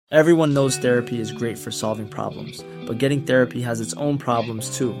Everyone knows therapy is great for solving problems, but getting therapy has its own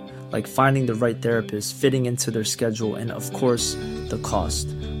problems too, like finding the right therapist, fitting into their schedule, and of course, the cost.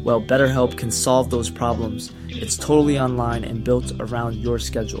 Well, BetterHelp can solve those problems. It's totally online and built around your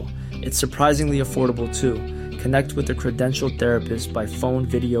schedule. It's surprisingly affordable too. Connect with a credentialed therapist by phone,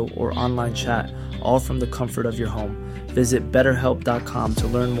 video, or online chat, all from the comfort of your home. Visit BetterHelp.com to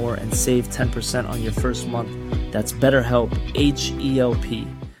learn more and save 10% on your first month. That's BetterHelp, H-E-L-P.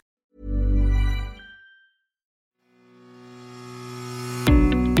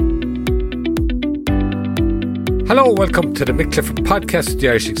 Hello, welcome to the Mick Clifford podcast, The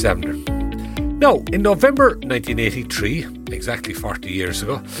Irish Examiner. Now, in November 1983, exactly 40 years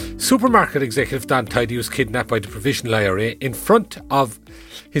ago, supermarket executive Don Tidey was kidnapped by the Provisional IRA in front of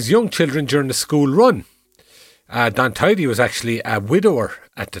his young children during the school run. Don Tidey was actually a widower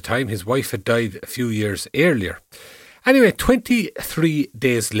at the time. His wife had died a few years earlier. Anyway, 23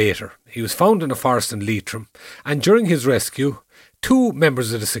 days later, he was found in a forest in Leitrim, and during his rescue, two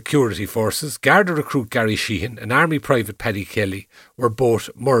members of the security forces, Garda recruit Gary Sheehan and Army Private Paddy Kelly, were both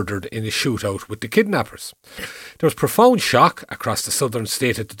murdered in a shootout with the kidnappers. There was profound shock across the southern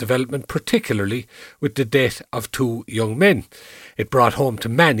state at the development, particularly with the death of two young men. It brought home to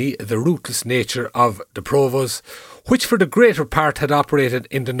many the ruthless nature of the Provos, which for the greater part had operated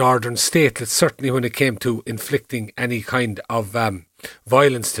in the northern statelets, certainly when it came to inflicting any kind of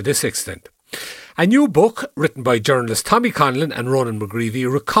violence to this extent. A new book written by journalists Tommy Conlon and Ronan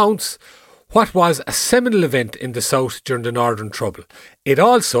McGreevy recounts what was a seminal event in the South during the Northern Trouble. It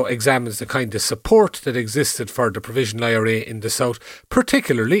also examines the kind of support that existed for the Provisional IRA in the South,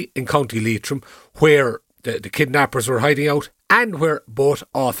 particularly in County Leitrim, where the kidnappers were hiding out and where both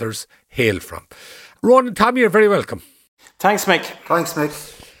authors hail from. Ronan and Tommy, you're very welcome. Thanks, Mick. Thanks,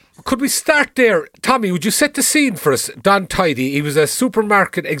 Mick. Could we start there? Tommy, would you set the scene for us? Don Tidey, he was a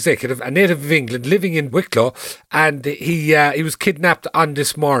supermarket executive, a native of England, living in Wicklow, and he was kidnapped on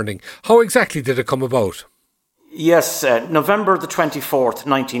this morning. How exactly did it come about? Yes, November the 24th,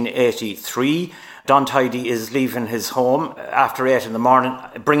 1983, Don Tidey is leaving his home after 8 in the morning,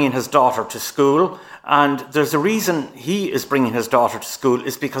 bringing his daughter to school. And there's a reason he is bringing his daughter to school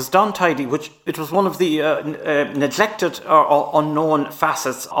is because Don Tidey, which it was one of the neglected or unknown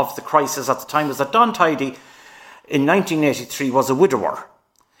facets of the crisis at the time, was that Don Tidey in 1983 was a widower.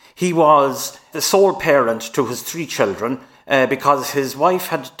 He was the sole parent to his three children because his wife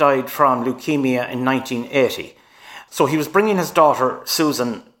had died from leukemia in 1980. So he was bringing his daughter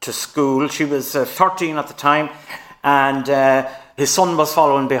Susan to school. She was 13 at the time, and his son was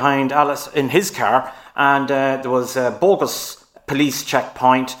following behind Alice in his car, and there was a bogus police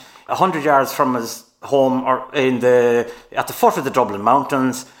checkpoint 100 yards from his home, or at the foot of the Dublin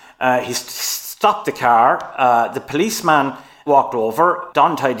Mountains. He stopped the car. The policeman walked over.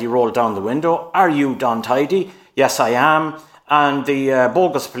 Don Tidey rolled down the window. "Are you Don Tidey?" "Yes, I am." And the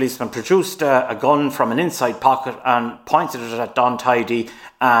bogus policeman produced a gun from an inside pocket and pointed it at Don Tidey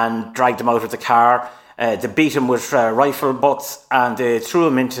and dragged him out of the car. They beat him with rifle butts, and they threw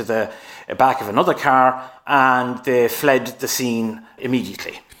him into the back of another car, and they fled the scene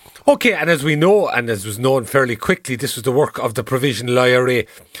immediately. Okay, and as we know, and as was known fairly quickly, this was the work of the Provisional IRA.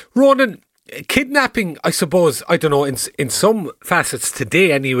 Ronan, kidnapping, I suppose, I don't know, in some facets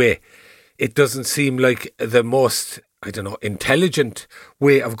today anyway, it doesn't seem like the most, intelligent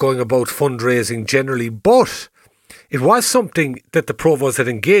way of going about fundraising generally, but it was something that the Provos had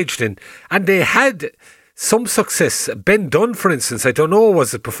engaged in, and they had some success. Ben Dunn, for instance, I don't know,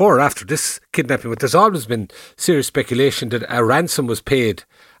 was it before or after this kidnapping, but there's always been serious speculation that a ransom was paid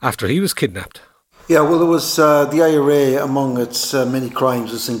after he was kidnapped. Yeah, well, it was the IRA, among its many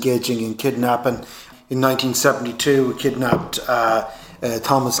crimes, was engaging in kidnapping. In 1972, it kidnapped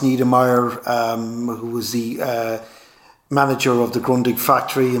Thomas Niedermeyer, who was the manager of the Grundig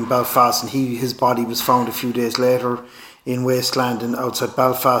factory in Belfast, and his body was found a few days later in wasteland and outside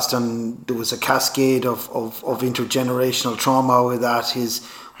Belfast, and there was a cascade of intergenerational trauma with that. His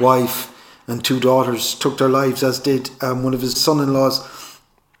wife and two daughters took their lives, as did one of his son-in-laws.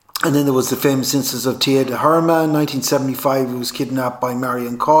 And then there was the famous instance of Tidey in 1975, who was kidnapped by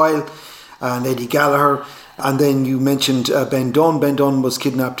Marion Coyle and Eddie Gallagher. And then you mentioned Ben Dunn. Ben Dunn was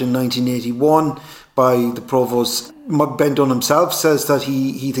kidnapped in 1981 by the Provost. Ben Dunn himself says that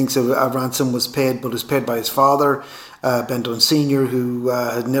he thinks a ransom was paid, but it was paid by his father, Ben Dunn Sr., who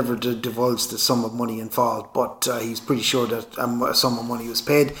had never divulged the sum of money involved, but he's pretty sure that a sum of money was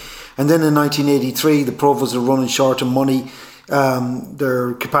paid. And then in 1983, the Provosts were running short of money.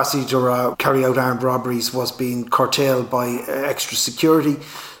 Their capacity to carry out armed robberies was being curtailed by extra security.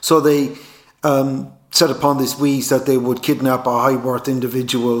 So they set upon this wheeze that they would kidnap a high worth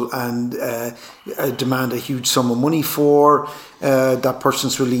individual and demand a huge sum of money for that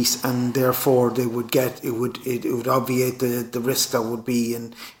person's release, and therefore it would obviate the risk that would be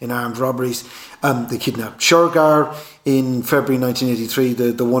in armed robberies. They kidnapped Shergar in February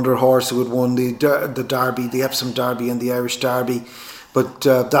 1983, the Wonder Horse who had won the Derby, the Epsom Derby and the Irish Derby. But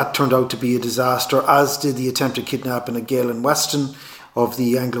that turned out to be a disaster, as did the attempted kidnapping of Galen Weston of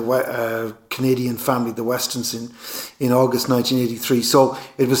the Anglo-Canadian family, the Westons, in August 1983. So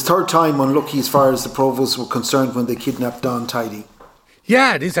it was third time unlucky as far as the Provosts were concerned when they kidnapped Don Tidey.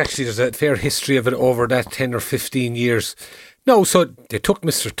 Yeah, it is actually. There's a fair history of it over that 10 or 15 years. No, so they took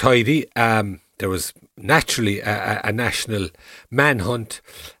Mr. Tidey. There was naturally a national manhunt.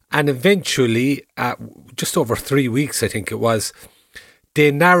 And eventually, just over 3 weeks, I think it was,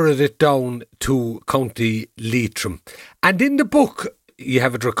 they narrowed it down to County Leitrim. And in the book, you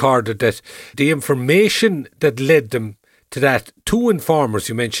have it recorded that the information that led them to that, two informers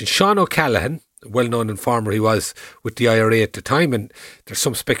you mentioned, Sean O'Callaghan, well-known informer he was with the IRA at the time, and there's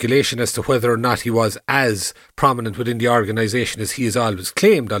some speculation as to whether or not he was as prominent within the organisation as he has always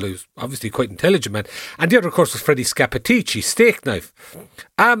claimed, although he was obviously quite intelligent man. And the other, of course, was Freddie Scappaticci, Steak Knife.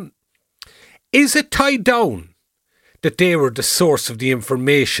 Is it tied down that they were the source of the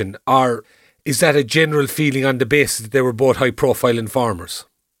information, or is that a general feeling on the basis that they were both high-profile informers?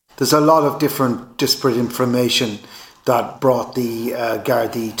 There's a lot of different disparate information that brought the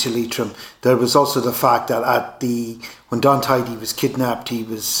Gardaí to Leitrim. There was also the fact that when Don Tidey was kidnapped, he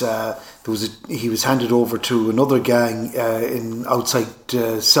was handed over to another gang outside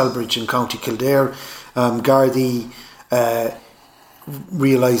Selbridge in County Kildare. Gardaí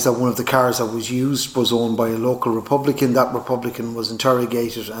realised that one of the cars that was used was owned by a local Republican. That Republican was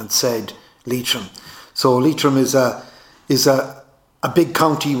interrogated and said Leitrim. So Leitrim is a big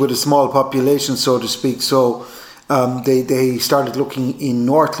county with a small population, so to speak. So they started looking in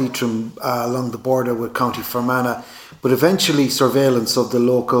North Leitrim along the border with County Fermanagh, but eventually surveillance of the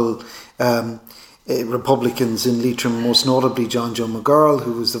local Republicans in Leitrim, most notably John Joe McGurl,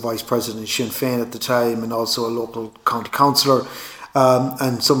 who was the Vice President of Sinn Féin at the time and also a local county councillor,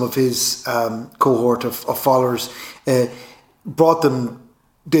 and some of his cohort of followers, brought them.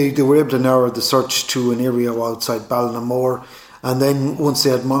 They were able to narrow the search to an area outside Ballinamore. And then once they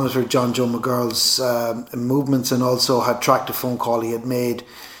had monitored John Joe McGurl's movements and also had tracked a phone call he had made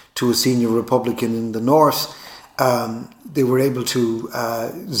to a senior Republican in the north, they were able to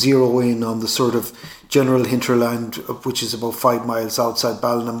zero in on the sort of general hinterland, which is about 5 miles outside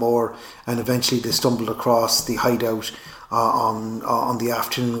Ballinamore, and eventually they stumbled across the hideout on the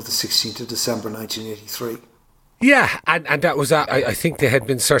afternoon of the 16th of December 1983. Yeah, and that was, I think they had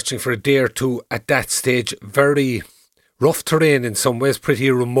been searching for a day or two at that stage, very rough terrain in some ways,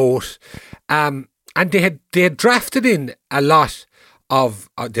 pretty remote. And they had drafted in a lot of,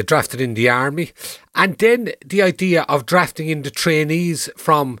 they drafted in the army, and then the idea of drafting in the trainees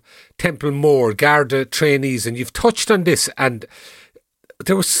from Templemore, Garda trainees, and you've touched on this, and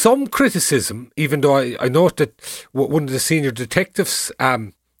there was some criticism, even though I note that one of the senior detectives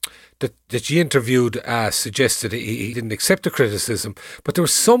that you interviewed suggested he didn't accept the criticism, but there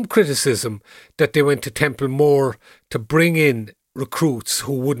was some criticism that they went to Templemore to bring in recruits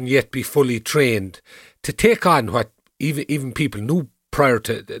who wouldn't yet be fully trained to take on what even people knew prior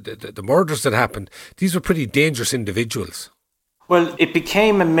to the murders that happened. These were pretty dangerous individuals. Well, it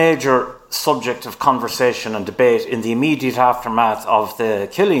became a major subject of conversation and debate in the immediate aftermath of the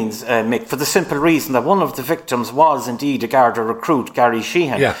killings, Mick, for the simple reason that one of the victims was indeed a Garda recruit, Gary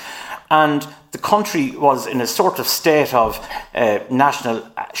Sheehan. Yeah. And the country was in a sort of state of national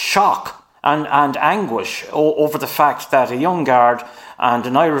shock and anguish over the fact that a young guard and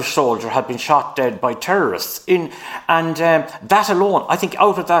an Irish soldier had been shot dead by terrorists. That alone, I think,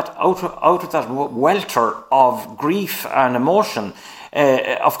 out of that welter of grief and emotion,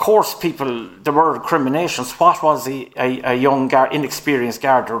 of course, there were recriminations. What was a young, inexperienced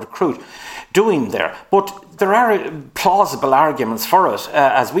Garda recruit doing there? But there are plausible arguments for it,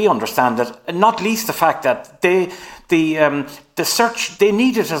 as we understand it, not least the fact that the search, they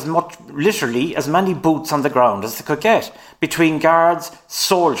needed literally as many boots on the ground as they could get. Between guards,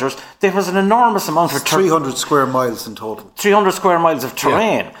 soldiers, there was an enormous amount of 300 square miles in total. 300 square miles of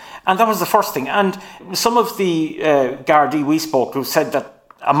terrain. Yeah. And that was the first thing. And some of the Gardaí we spoke to said that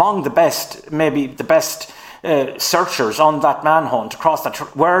among the best, maybe the best searchers on that manhunt across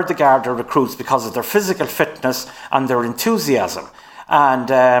that were the Garda recruits because of their physical fitness and their enthusiasm. And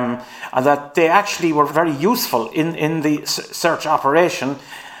that they actually were very useful in the search operation.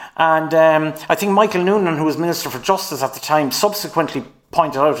 And I think Michael Noonan, who was Minister for Justice at the time, subsequently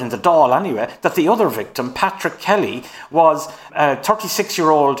pointed out in the Dáil anyway, that the other victim, Patrick Kelly, was a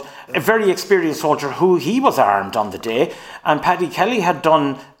 36-year-old, a very experienced soldier who he was armed on the day. And Paddy Kelly had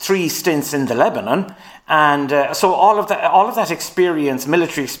done 3 stints in the Lebanon. And so all of that experience,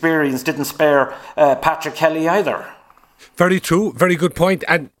 military experience, didn't spare Patrick Kelly either. Very true. Very good point.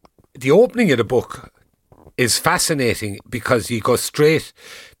 And the opening of the book is fascinating because you go straight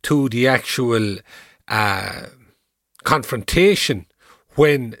to the actual confrontation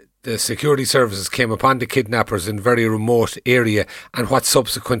when the security services came upon the kidnappers in a very remote area and what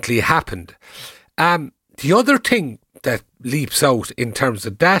subsequently happened. The other thing that leaps out in terms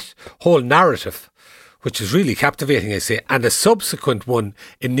of that whole narrative, which is really captivating, I say, and a subsequent one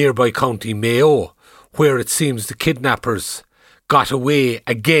in nearby County Mayo, where it seems the kidnappers got away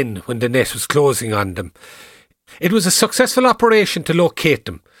again when the net was closing on them. It was a successful operation to locate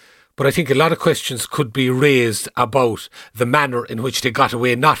them, but I think a lot of questions could be raised about the manner in which they got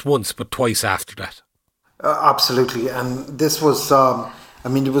away, not once but twice after that. Absolutely, and this was,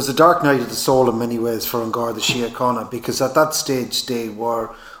 it was a dark night of the soul in many ways for An Garda Síochána, because at that stage they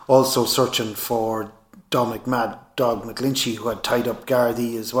were also searching for Dominic Mad Dog McGlinchey, who had tied up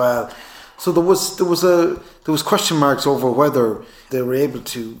Gardaí as well. So there was question marks over whether they were able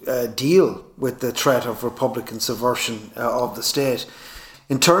to deal with the threat of Republican subversion of the state.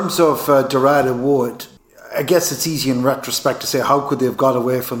 In terms of Dorada Wood, I guess it's easy in retrospect to say how could they have got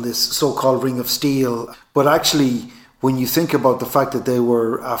away from this so-called ring of steel. But actually, when you think about the fact that they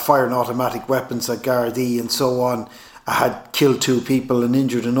were firing automatic weapons at Gardaí and so on, had killed 2 people and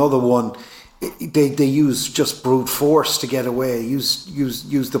injured another one, they used just brute force to get away,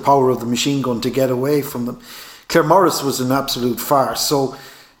 used the power of the machine gun to get away from them. Claremorris was an absolute farce. So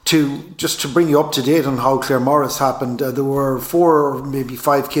to bring you up to date on how Claremorris happened, there were 4 or maybe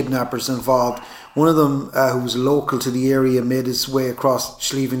 5 kidnappers involved. One of them, who was local to the area, made his way across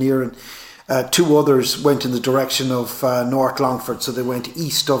Slieve-Inearn. 2 others went in the direction of North Longford, so they went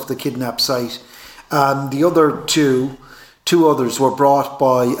east of the kidnap site. The other two others were brought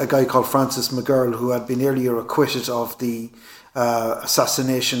by a guy called Francis McGurl, who had been earlier acquitted of the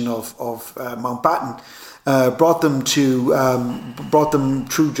assassination of Mountbatten. Brought them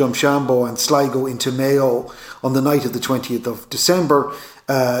through Drumshanbo and Sligo into Mayo on the night of the 20th of December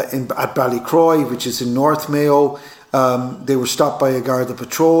at Ballycroy, which is in North Mayo. They were stopped by a Garda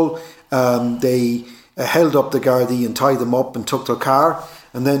patrol. They held up the Gardaí and tied them up and took their car,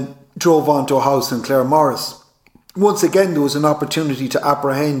 and then drove on to a house in Claremorris. Once again, there was an opportunity to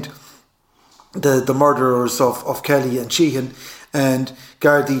apprehend the murderers of Kelly and Sheehan, and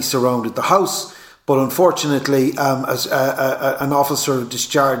Gardaí surrounded the house. But unfortunately, as an officer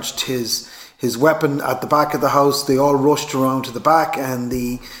discharged his weapon at the back of the house, they all rushed around to the back, and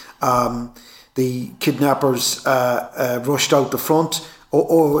the kidnappers rushed out the front,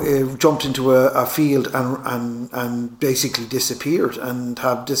 or jumped into a field and basically disappeared, and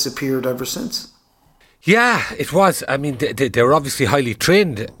have disappeared ever since. Yeah, it was. I mean, they were obviously highly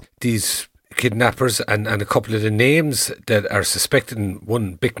trained, these kidnappers, and a couple of the names that are suspected.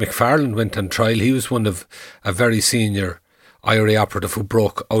 One, Bick McFarlane, went on trial. He was one of a very senior IRA operative who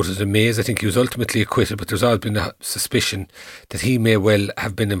broke out of the maze. I think he was ultimately acquitted, but there's always been a suspicion that he may well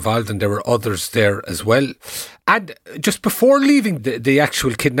have been involved, and there were others there as well. And just before leaving the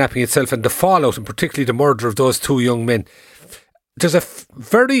actual kidnapping itself and the fallout, and particularly the murder of those 2 young men, there's a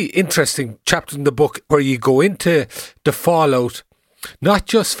very interesting chapter in the book where you go into the fallout, not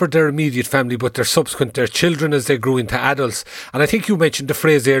just for their immediate family, but their children as they grew into adults. And I think you mentioned the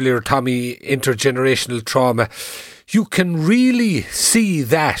phrase earlier, Tommy, intergenerational trauma. You can really see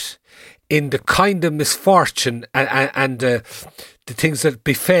that in the kind of misfortune and the things that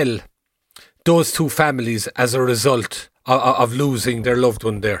befell those 2 families as a result of losing their loved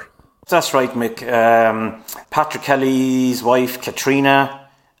one there. That's right, Mick. Patrick Kelly's wife, Katrina,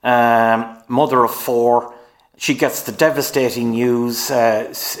 mother of 4, she gets the devastating news.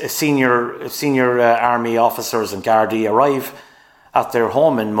 Senior army officers and Gardaí arrive at their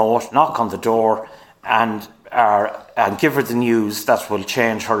home in Moat, knock on the door, and give her the news that will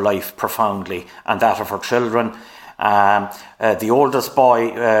change her life profoundly and that of her children. The oldest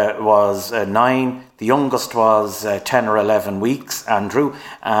boy was 9. The youngest was 10 or 11 weeks, Andrew,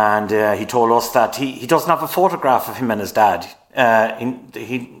 and he told us that he doesn't have a photograph of him and his dad.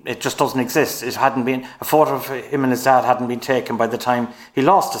 It just doesn't exist. A photo of him and his dad hadn't been taken by the time he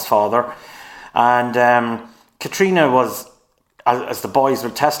lost his father. And Katrina was, as the boys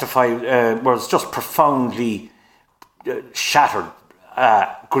will testify, was just profoundly shattered,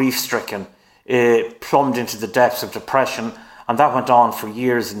 grief-stricken, plumbed into the depths of depression, and that went on for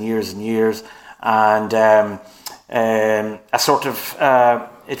years and years and years. And it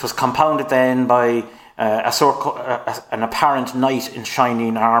was compounded then by an apparent knight in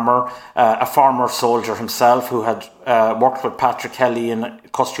shining armour, a former soldier himself who had worked with Patrick Kelly in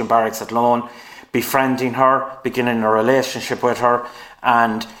costume barracks at Lone, befriending her, beginning a relationship with her,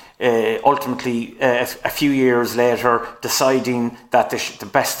 and ultimately, a few years later, deciding that the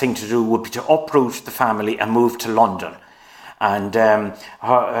best thing to do would be to uproot the family and move to London. And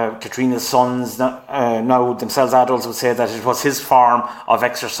Katrina's sons, now themselves adults, would say that it was his form of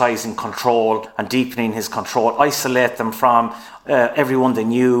exercising control and deepening his control, isolate them from everyone they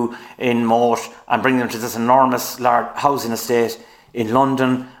knew in Moat and bring them to this enormous large housing estate in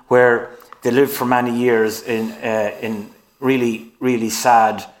London, where they lived for many years in really, really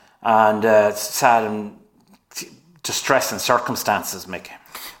sad and distressing circumstances, Mick.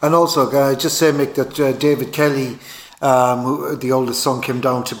 And also, just say, Mick, that David Kelly, the oldest son, came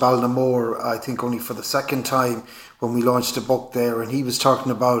down to Ballinamore, I think only for the second time when we launched a book there, and he was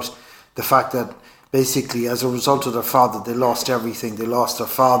talking about the fact that basically as a result of their father they lost everything. They lost their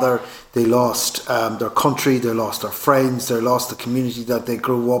father, they lost their country, they lost their friends, they lost the community that they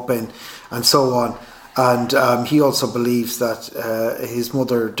grew up in, and so on. And he also believes that his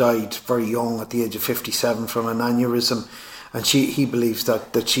mother died very young at the age of 57 from an aneurysm. And he believes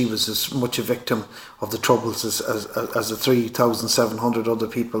that she was as much a victim of the Troubles as the 3,700 other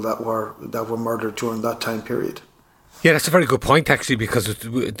people that were murdered during that time period. Yeah, that's a very good point, actually, because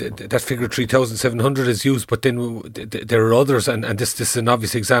that figure 3,700 is used, but then there are others, and this is an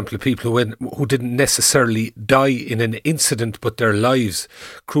obvious example of people who didn't necessarily die in an incident, but their lives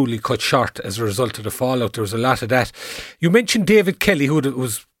cruelly cut short as a result of the fallout. There was a lot of that. You mentioned David Kelly, who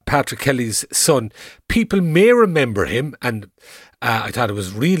was Patrick Kelly's son. People may remember him, and I thought it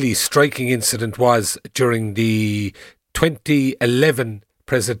was really striking incident was during the 2011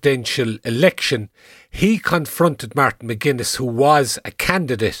 presidential election. He confronted Martin McGuinness, who was a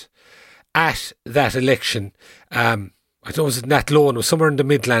candidate at that election. I don't know, was it Nat Lohan, it was somewhere in the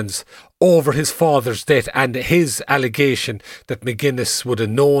Midlands, over his father's death and his allegation that McGuinness would have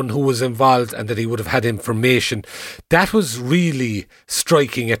known who was involved and that he would have had information. That was really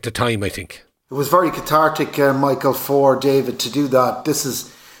striking at the time, I think. It was very cathartic, Michael, for David to do that. This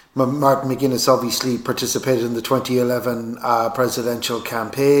is Martin McGuinness obviously participated in the 2011 presidential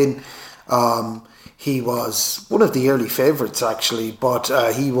campaign. He was one of the early favourites, actually, but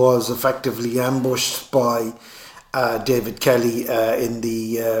he was effectively ambushed by David Kelly at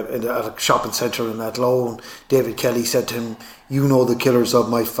a shopping centre in Athlone. David Kelly said to him, "You know the killers of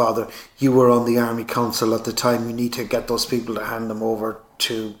my father. You were on the Army Council at the time. You need to get those people to hand them over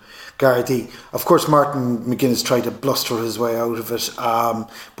to Gardaí." Of course, Martin McGuinness tried to bluster his way out of it,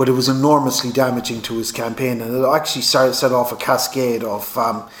 but it was enormously damaging to his campaign, and it actually set off a cascade of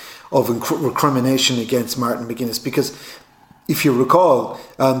recrimination against Martin McGuinness, because if you recall,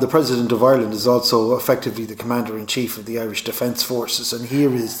 the President of Ireland is also effectively the Commander-in-Chief of the Irish Defence Forces, and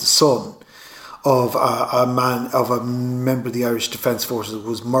here is the son of a member of the Irish Defence Forces who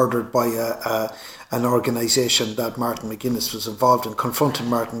was murdered by an organisation that Martin McGuinness was involved in, confronted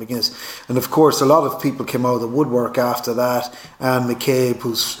Martin McGuinness. And of course, a lot of people came out of the woodwork after that. Anne McCabe,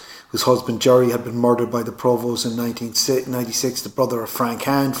 whose husband Jerry had been murdered by the Provost in 1996, the brother of Frank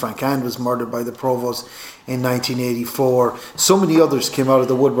Hand. Frank Hand was murdered by the Provost in 1984. So many others came out of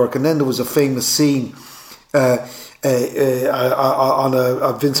the woodwork. And then there was a famous scene on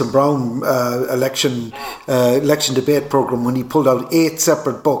a Vincent Browne election debate programme when he pulled out 8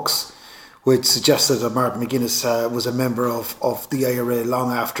 separate books which suggested that Martin McGuinness was a member of the IRA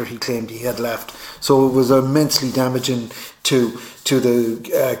long after he claimed he had left. So it was immensely damaging to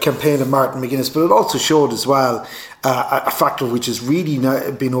the campaign of Martin McGuinness, but it also showed as well a factor which has really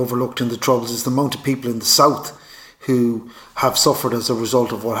been overlooked in the Troubles, is the amount of people in the South who have suffered as a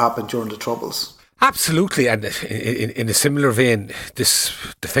result of what happened during the Troubles. Absolutely, and in a similar vein, this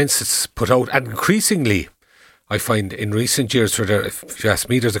defence that's put out, and increasingly I find in recent years, if you ask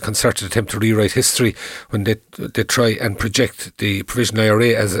me, there's a concerted attempt to rewrite history when they try and project the Provisional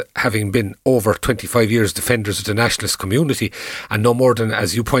IRA as having been over 25 years defenders of the nationalist community, and no more than,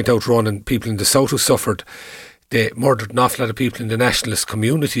 as you point out, Ronan, people in the South who suffered. They murdered an awful lot of people in the nationalist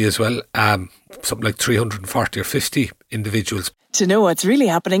community as well, something like 340 or 50 individuals. To know what's really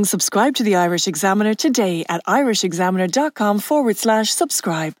happening, subscribe to the Irish Examiner today at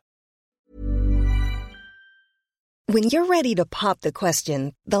irishexaminer.com/subscribe. When you're ready to pop the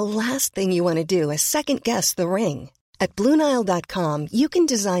question, the last thing you want to do is second-guess the ring. At BlueNile.com, you can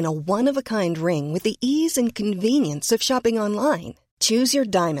design a one-of-a-kind ring with the ease and convenience of shopping online. Choose your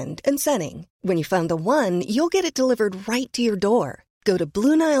diamond and setting. When you find the one, you'll get it delivered right to your door. Go to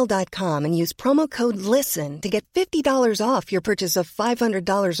BlueNile.com and use promo code LISTEN to get $50 off your purchase of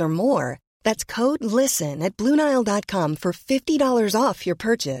 $500 or more. That's code LISTEN at BlueNile.com for $50 off your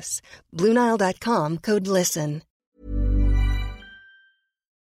purchase. BlueNile.com, code LISTEN.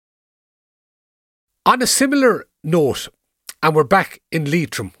 On a similar note, and we're back in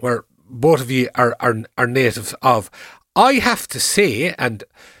Leitrim, where both of you are natives of, I have to say, and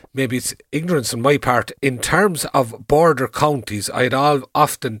maybe it's ignorance on my part, in terms of border counties, I had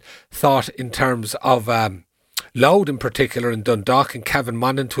often thought in terms of Louth in particular, and Dundalk and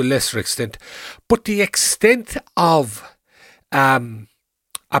Cavan to a lesser extent, but the extent of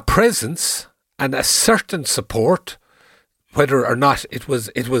a presence and a certain support, whether or not it was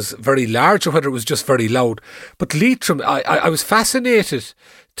very large or whether it was just very loud. But Leitrim, I was fascinated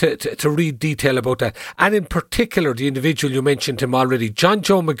to read detail about that. And in particular, the individual, you mentioned him already, John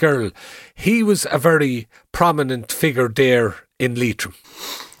Joe McGirl, he was a very prominent figure there in Leitrim.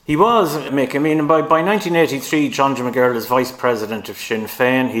 He was, Mick. I mean, by 1983, John Joe McGirl is Vice President of Sinn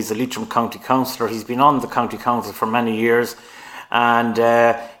Féin. He's a Leitrim County Councillor. He's been on the County Council for many years. And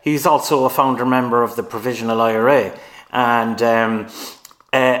he's also a founder member of the Provisional IRA. And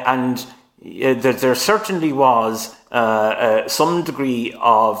there certainly was some degree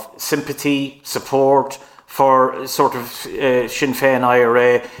of sympathy, support for sort of Sinn Féin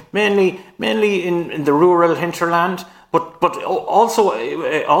IRA, mainly in the rural hinterland, but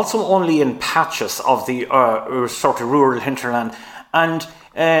also only in patches of the sort of rural hinterland. And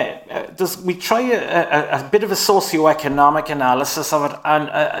we try a bit of a socio-economic analysis of it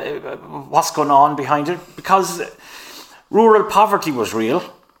and what's going on behind it, because rural poverty was real,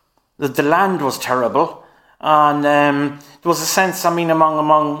 the land was terrible, and there was a sense, I mean,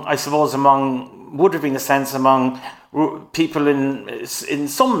 among people in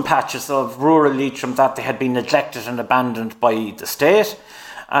some patches of rural Leitrim that they had been neglected and abandoned by the state.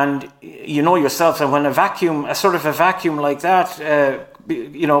 And you know yourself that when a sort of a vacuum like that,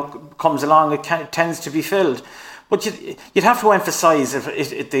 comes along, it tends to be filled. But you'd have to emphasise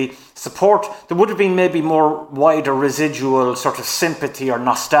the support. There would have been maybe more wider residual sort of sympathy or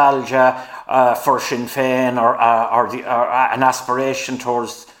nostalgia for Sinn Féin or an aspiration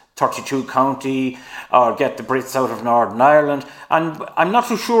towards 32 county or get the Brits out of Northern Ireland. And I'm not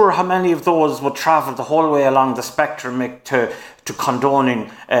too sure how many of those would travel the whole way along the spectrum to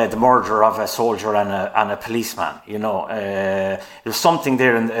condoning the murder of a soldier and a policeman. There's something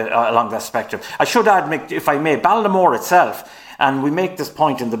there along that spectrum. I should add, if I may, Ballinamore itself, and we make this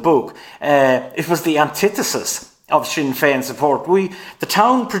point in the book, it was the antithesis of Sinn Féin support. The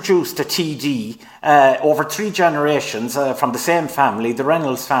town produced a TD over 3 generations from the same family, the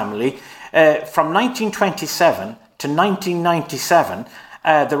Reynolds family, from 1927 to 1997.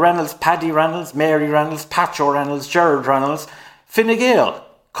 The Reynolds, Paddy Reynolds, Mary Reynolds, Patcho Reynolds, Gerard Reynolds, Fine Gael,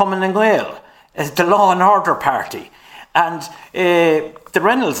 Cumann and Gael, the Law and Order Party. And the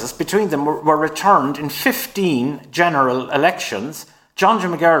Reynoldses, between them, were returned in 15 general elections. John Joe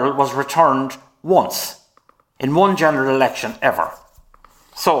McGirl was returned once in one general election ever.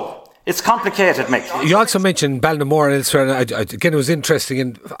 So it's complicated, Mick. You also mentioned Ballinamore and elsewhere. Again, it was interesting.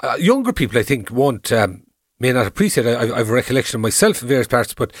 And younger people, I think, may not appreciate it. I've a recollection of myself in various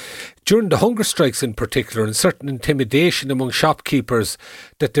parts, but during the hunger strikes in particular, and certain intimidation among shopkeepers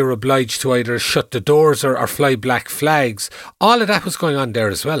that they were obliged to either shut the doors or fly black flags, all of that was going on there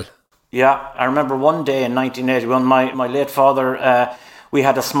as well. Yeah, I remember one day in 1981, my late father, we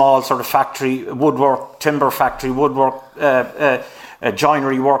had a small sort of factory, timber factory,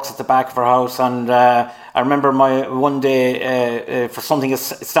 joinery works at the back of our house, and I remember one day, for something that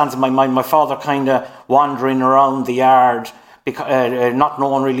stands in my mind, my father kind of wandering around the yard, not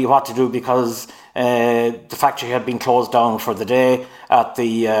knowing really what to do because the factory had been closed down for the day at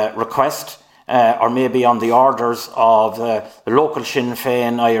the request, or maybe on the orders of the local Sinn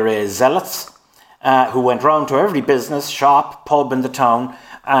Féin IRA zealots, who went round to every business, shop, pub in the town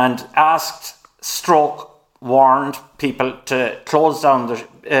and warned people to close down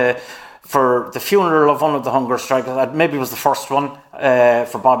for the funeral of one of the hunger strikers. Maybe it was the first one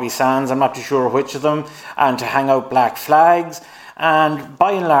for Bobby Sands, I'm not too sure which of them, and to hang out black flags. And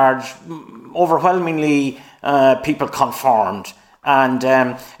by and large, overwhelmingly, people conformed. And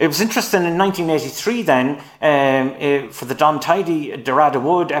it was interesting in 1983 then, for the Don Tidey Dorada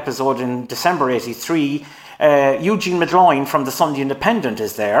Wood episode in December 83, Eugene Midloyne from the Sunday Independent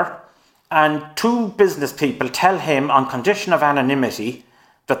is there. And 2 business people tell him on condition of anonymity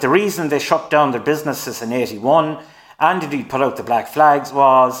that the reason they shut down their businesses in 81 and indeed put out the black flags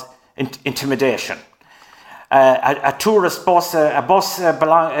was intimidation. a tourist bus, a bus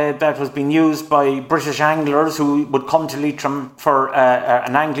that was being used by British anglers who would come to Leitrim for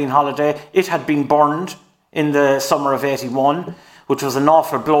an angling holiday. It had been burned in the summer of 81, which was an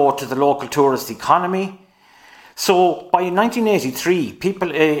awful blow to the local tourist economy. So by 1983,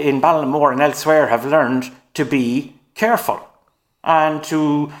 people in Ballinamore and elsewhere have learned to be careful and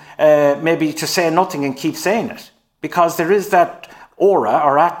to maybe to say nothing and keep saying it, because there is that aura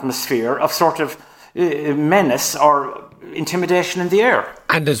or atmosphere of sort of menace or intimidation in the air.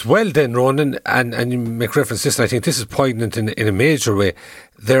 And as well then, Ronan, and you make reference to this, and I think this is poignant in a major way,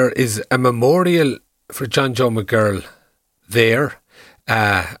 there is a memorial for John Joe McGirl there,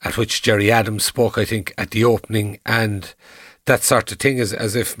 at which Jerry Adams spoke, I think, at the opening, and that sort of thing,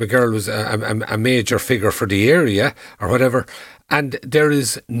 as if McGirl was a major figure for the area or whatever. And there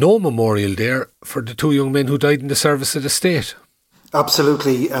is no memorial there for the two young men who died in the service of the state.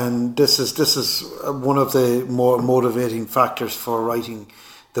 Absolutely, and this is one of the more motivating factors for writing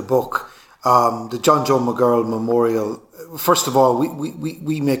the book. The John Joe McGirl Memorial. First of all,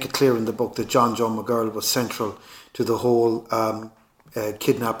 we make it clear in the book that John Joe McGirl was central to the whole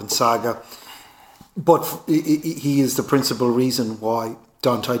kidnapping saga, but he is the principal reason why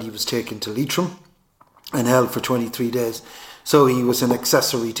Don Tidey was taken to Leitrim and held for 23 days. So he was an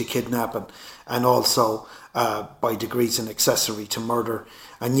accessory to kidnapping, and also by degrees an accessory to murder.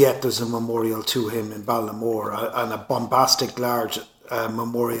 And yet there's a memorial to him in Ballinamore, and a bombastic large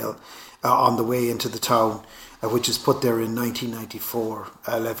memorial on the way into the town, which is put there in 1994,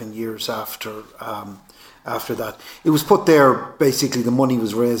 11 years after that. It was put there, basically the money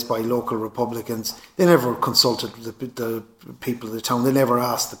was raised by local Republicans. They never consulted the people of the town. They never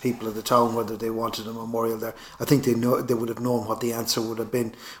asked the people of the town whether they wanted a memorial there. I think they would have known what the answer would have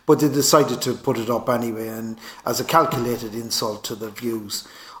been. But they decided to put it up anyway, and as a calculated insult to the views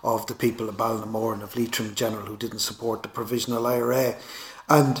of the people of Ballinamore and of Leitrim in general, who didn't support the provisional IRA.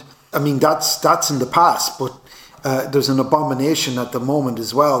 And I mean, that's in the past, but there's an abomination at the moment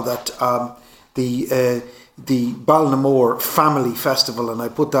as well, that the Ballinamore Family Festival, and I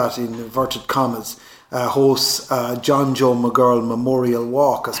put that in inverted commas, hosts John Joe McGirl Memorial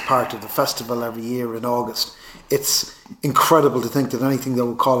Walk as part of the festival every year in August. It's incredible to think that anything that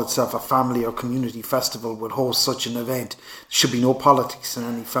would call itself a family or community festival would host such an event. There should be no politics in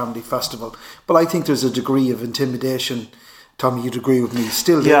any family festival. But I think there's a degree of intimidation, Tommy, you'd agree with me,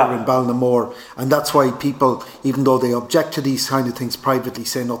 still there in Ballinamore, and that's why people, even though they object to these kind of things privately,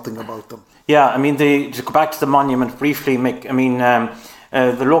 say nothing about them. Yeah, I mean, to go back to the monument briefly, Mick, I mean,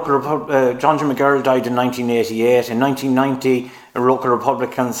 the local John Joe McGirl died in 1988. In 1990, local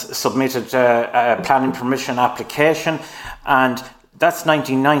Republicans submitted a planning permission application, and that's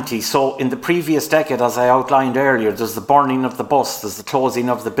 1990. So in the previous decade, as I outlined earlier, there's the burning of the bus, there's the closing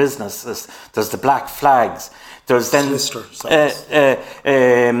of the businesses, there's the black flags. There's then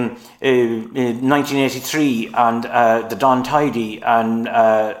 1983 and the Don Tidey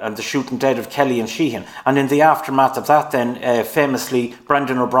and the shooting dead of Kelly and Sheehan. And in the aftermath of that then, famously,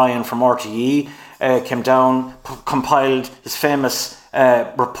 Brendan O'Brien from RTE came down, compiled his famous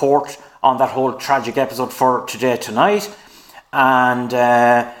report on that whole tragic episode for Today Tonight. And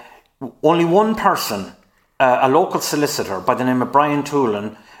only one person, a local solicitor by the name of Brian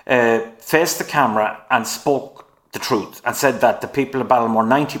Toolan, faced the camera and spoke the truth and said that the people of Ballinamore,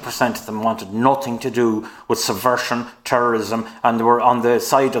 90% of them wanted nothing to do with subversion, terrorism, and they were on the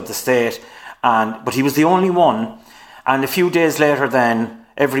side of the state. But he was the only one. And a few days later then,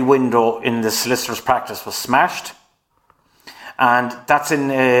 every window in the solicitor's practice was smashed. And that's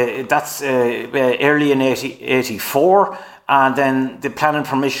early in 84. And then the planning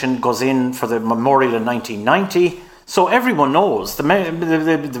permission goes in for the memorial in 1990. So everyone knows the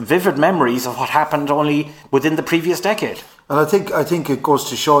vivid memories of what happened only within the previous decade. And I think it goes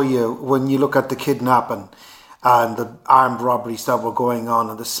to show you, when you look at the kidnapping and the armed robberies that were going on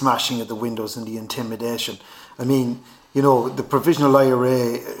and the smashing of the windows and the intimidation. I mean, you know, the provisional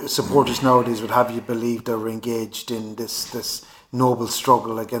IRA supporters nowadays would have you believe they were engaged in this noble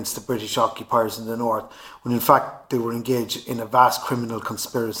struggle against the British occupiers in the north, when in fact they were engaged in a vast criminal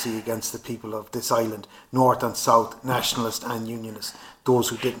conspiracy against the people of this island, north and south, nationalist and unionist, those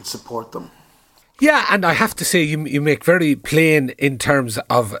who didn't support them. Yeah, and I have to say, you make very plain in terms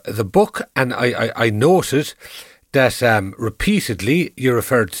of the book, and I noted that repeatedly you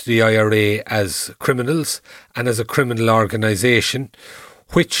referred to the IRA as criminals and as a criminal organisation,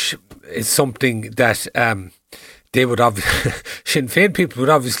 which is something that they would Sinn Féin people would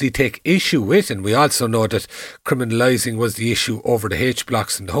obviously take issue with, and we also know that criminalising was the issue over the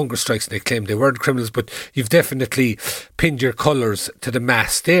H-blocks and the hunger strikes, and they claimed they weren't criminals, but you've definitely pinned your colours to the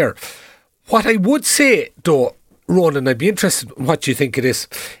mast there. What I would say, though, Ronan, I'd be interested in what you think of this.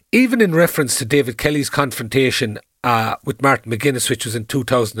 Even in reference to David Kelly's confrontation with Martin McGuinness, which was in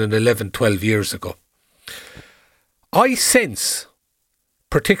 2011, 12 years ago, I sense,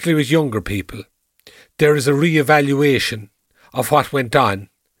 particularly with younger people, there is a re-evaluation of what went on,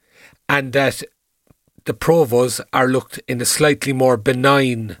 and that the provos are looked in a slightly more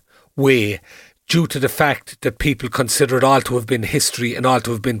benign way due to the fact that people consider it all to have been history and all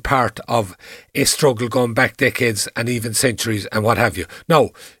to have been part of a struggle going back decades and even centuries and what have you. Now,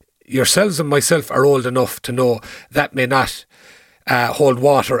 yourselves and myself are old enough to know that may not hold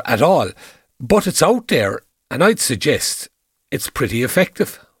water at all, but it's out there, and I'd suggest it's pretty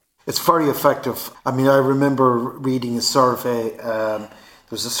effective. It's very effective. I mean, I remember reading a survey.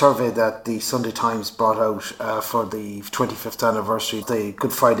 There was a survey that the Sunday Times brought out for the 25th anniversary of the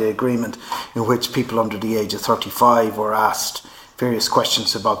Good Friday Agreement, in which people under the age of 35 were asked various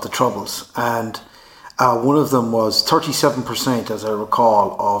questions about the Troubles. And one of them was 37%, as I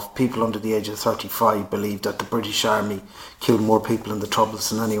recall, of people under the age of 35 believed that the British Army killed more people in the Troubles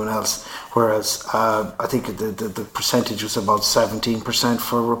than anyone else, whereas I think the percentage was about 17%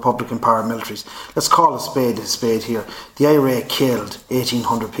 for Republican paramilitaries. Let's call a spade here. The IRA killed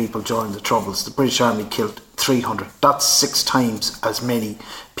 1,800 people during the Troubles. The British Army killed 300. That's 6 times as many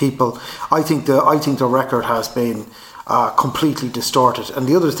people. I think the record has been completely distorted. And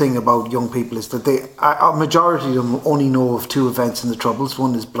the other thing about young people is that a majority of them only know of 2 events in the Troubles.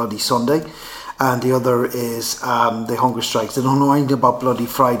 One is Bloody Sunday, and the other is the hunger strikes. They don't know anything about Bloody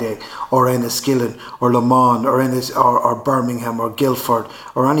Friday or Enniskillen or Le Mans or Birmingham or Guildford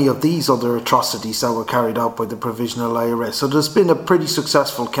or any of these other atrocities that were carried out by the Provisional IRA. So there's been a pretty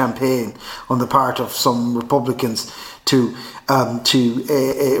successful campaign on the part of some Republicans to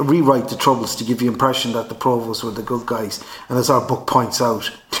rewrite the Troubles to give the impression that the Provos were the good guys. And as our book points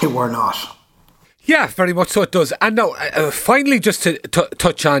out, they were not. Yeah, very much so it does. And now, finally, just to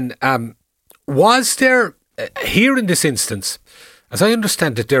touch on, was there, here in this instance, as I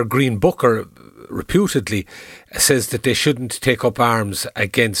understand it, their Green Booker reputedly says that they shouldn't take up arms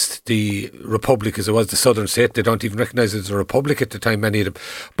against the Republic as it was the southern state. They don't even recognise it as a republic at the time, many of them.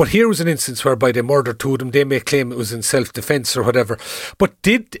 But here was an instance whereby they murdered 2 of them. They may claim it was in self-defence or whatever. But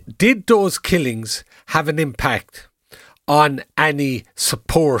did those killings have an impact on any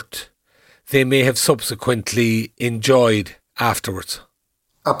support they may have subsequently enjoyed afterwards?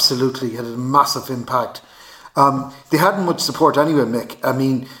 Absolutely, it had a massive impact. They hadn't much support anyway, Mick. I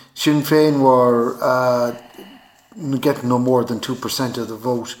mean, Sinn Féin were getting no more than 2% of the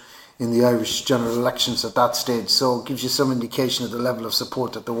vote in the Irish general elections at that stage, so it gives you some indication of the level of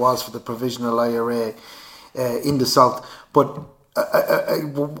support that there was for the Provisional IRA in the South. But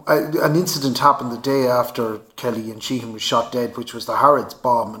an incident happened the day after Kelly and Sheehan was shot dead, which was the Harrods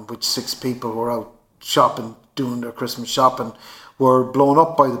bomb, in which 6 people were out shopping, doing their Christmas shopping, were blown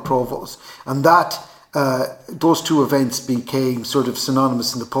up by the Provos. And that those 2 events became sort of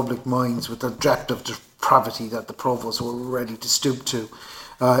synonymous in the public minds with the depth of depravity that the Provos were ready to stoop to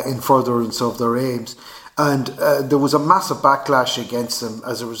in furtherance of their aims. And there was a massive backlash against them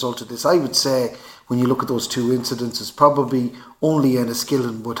as a result of this. I would say, when you look at those 2 incidences, probably only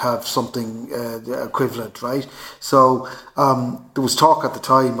Enniskillen would have something equivalent, right? So there was talk at the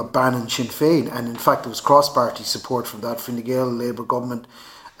time of banning Sinn Féin, and in fact there was cross-party support from that. Fine Gael Labour government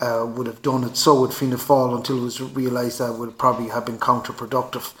would have done it, so would Fianna Fáil, until it was realised that it would probably have been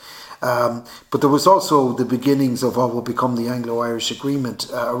counterproductive. But there was also the beginnings of what will become the Anglo-Irish Agreement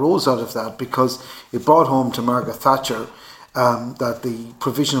arose out of that, because it brought home to Margaret Thatcher that the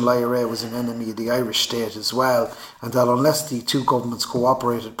Provisional IRA was an enemy of the Irish state as well, and that unless the 2 governments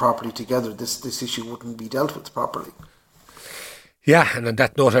cooperated properly together, this issue wouldn't be dealt with properly. Yeah, and on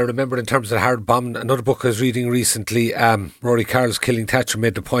that note, I remember in terms of the Harrod bomb, another book I was reading recently, Rory Carroll's Killing Thatcher,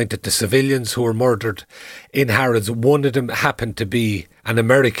 made the point that the civilians who were murdered in Harrods, one of them happened to be an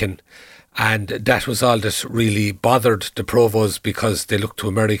American, and that was all that really bothered the Provos, because they looked to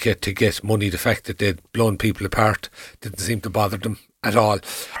America to get money. The fact that they'd blown people apart didn't seem to bother them at all.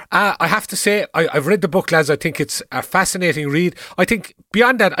 I have to say, I've read the book, lads. I think it's a fascinating read. I think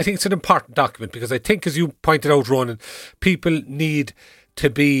beyond that, I think it's an important document, because I think, as you pointed out, Ronan, people need to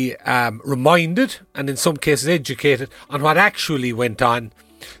be reminded, and in some cases educated, on what actually went on,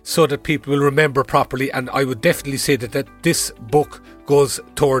 so that people will remember properly. And I would definitely say that this book goes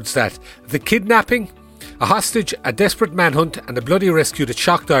towards that. The Kidnapping, a hostage, a desperate manhunt and a bloody rescue that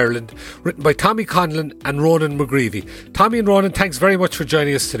shocked Ireland, written by Tommy Conlon and Ronan McGreevy. Tommy and Ronan, thanks very much for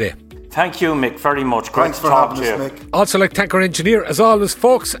joining us today. Thank you, Mick, very much. Great Thanks to for talk having to us, you. Mick. Also like to thank our engineer as always,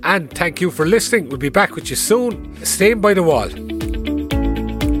 folks, and thank you for listening. We'll be back with you soon. Staying by the wall.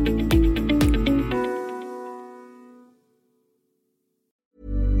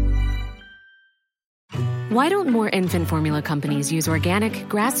 Why don't more infant formula companies use organic,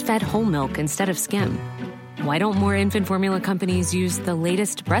 grass-fed whole milk instead of skim? Why don't more infant formula companies use the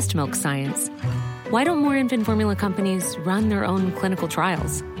latest breast milk science? Why don't more infant formula companies run their own clinical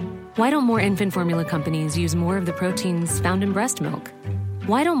trials? Why don't more infant formula companies use more of the proteins found in breast milk?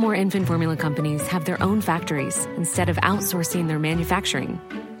 Why don't more infant formula companies have their own factories instead of outsourcing their manufacturing?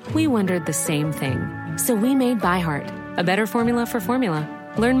 We wondered the same thing. So we made ByHeart, a better formula for formula.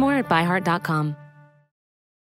 Learn more at byheart.com.